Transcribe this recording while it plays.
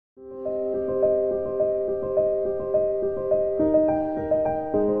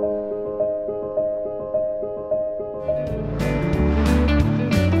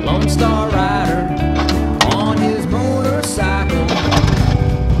Star rider on his motorcycle,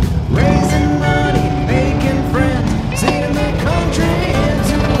 raising money, making friends, seeing the country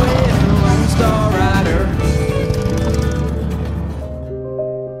into a Lone Star rider.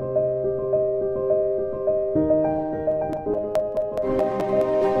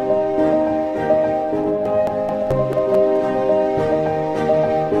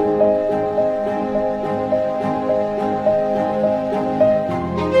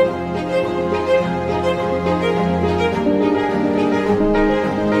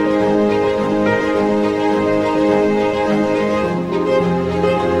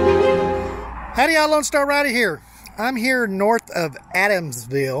 Howdy y'all, Lone Star Rider here. I'm here north of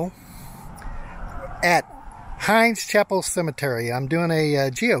Adamsville at Hines Chapel Cemetery. I'm doing a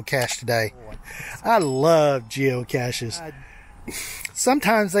geocache today. I love geocaches.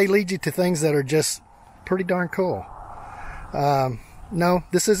 Sometimes they lead you to things that are just pretty darn cool. No,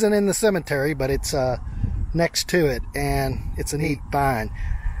 this isn't in the cemetery, but it's next to it, and it's a neat find.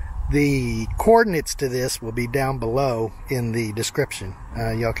 The coordinates to this will be down below in the description.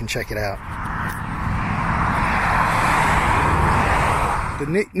 Y'all can check it out.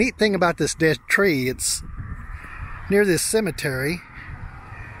 The neat thing about this dead tree, it's near this cemetery,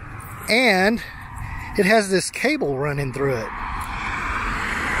 and it has this cable running through it.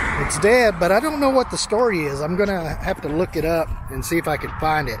 It's dead, but I don't know what the story is. I'm gonna have to look it up and see if I can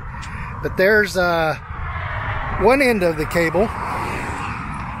find it. But there's one end of the cable,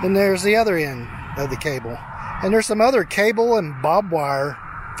 and there's the other end of the cable, and there's some other cable and barbed wire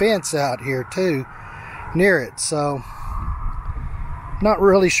fence out here too near it. So not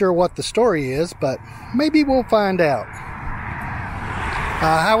really sure what the story is, but maybe we'll find out.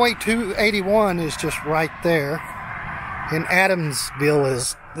 Highway 281 is just right there, and Adamsville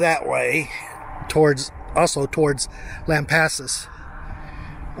is that way, also towards Lampasas.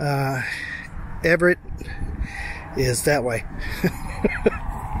 Everett is that way.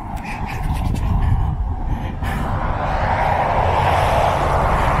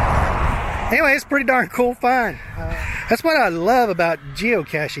 Anyway, it's a pretty darn cool find. That's what I love about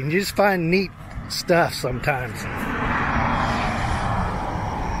geocaching. You just find neat stuff sometimes.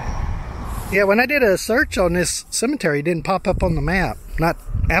 Yeah, when I did a search on this cemetery, it didn't pop up on the map. Not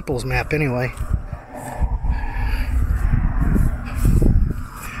Apple's map, anyway.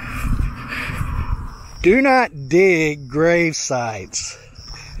 Do not dig grave sites.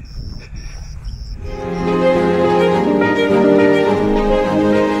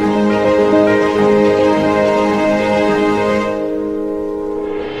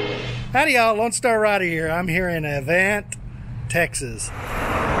 Howdy y'all, Lone Star Rider here. I'm here in Evant, Texas.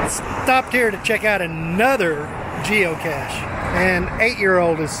 Stopped here to check out another geocache. An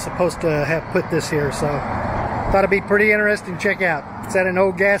 8-year-old is supposed to have put this here, so thought it'd be pretty interesting to check out. It's at an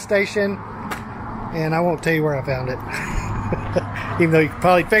old gas station, and I won't tell you where I found it. Even though you can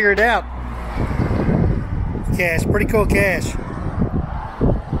probably figure it out. Cache, pretty cool cache.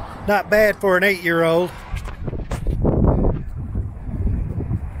 Not bad for an 8-year-old.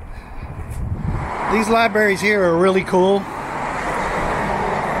 These libraries here are really cool.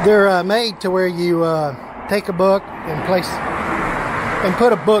 They're made to where you take a book and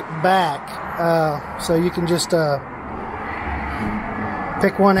put a book back, so you can just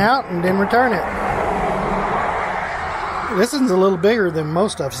pick one out and then return it. This one's a little bigger than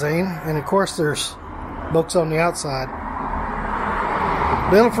most I've seen, and of course there's books on the outside.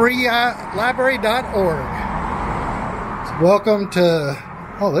 LittleFreeLibrary.org. Welcome to.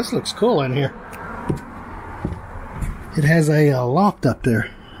 Oh, this looks cool in here. It has a loft up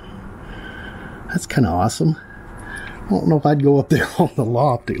there. That's kind of awesome. I don't know if I'd go up there on the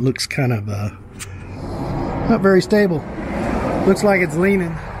loft. It looks kind of not very stable. Looks like it's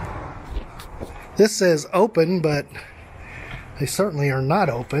leaning. This says open, but they certainly are not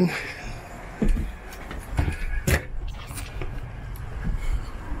open.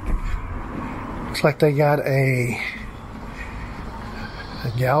 Looks like they got a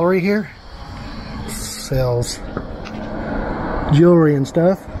gallery here. Sells jewelry and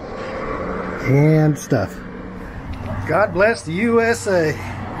stuff. God bless the USA.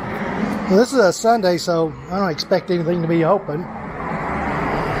 Well, this is a Sunday, so I don't expect anything to be open.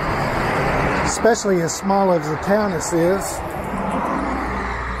 Especially as small as the town this is.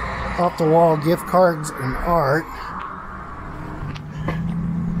 Off the wall gift cards and art.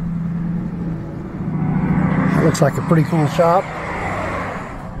 That looks like a pretty cool shop.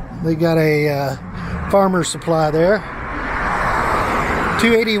 They got a farmer's supply there.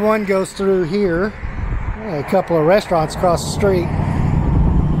 281 goes through here. A couple of restaurants across the street.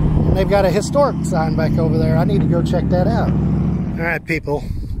 And they've got a historic sign back over there. I need to go check that out. Alright people,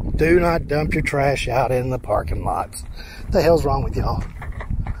 Do not dump your trash out in the parking lots. What the hell's wrong with y'all?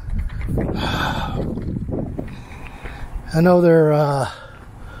 I know their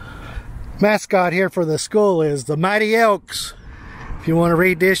mascot here for the school is the Mighty Elks. If you want to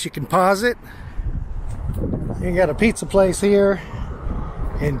read this, you can pause it. You got a pizza place here.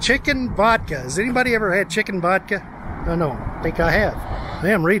 And chicken vodka. Has anybody ever had chicken vodka? I don't think I have. I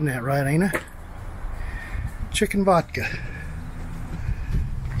am reading that right, ain't I? Chicken vodka.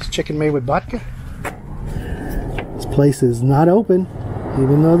 Is chicken made with vodka? This place is not open,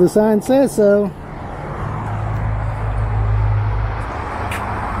 even though the sign says so.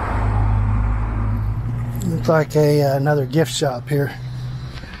 Looks like another gift shop here.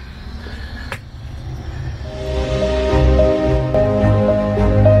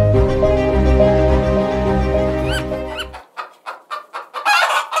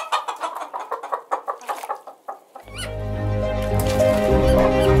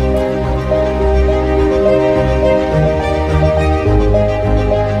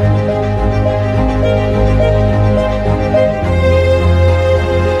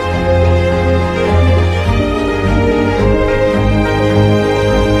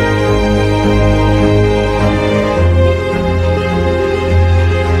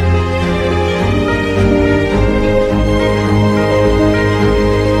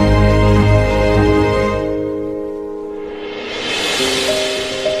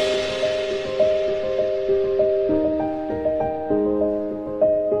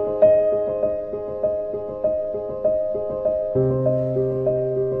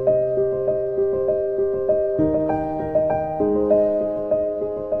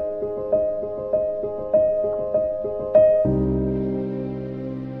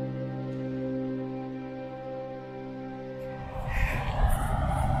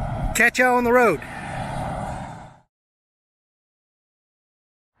 Catch y'all on the road.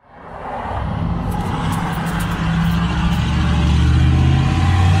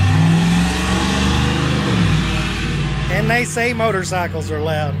 And they say motorcycles are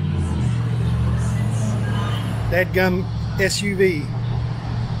loud. Dadgum SUV.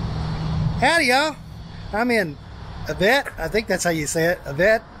 Howdy, y'all. I'm in Evant. I think that's how you say it.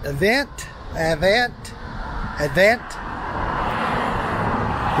 Evant.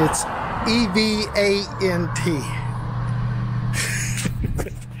 It's E-V-A-N-T.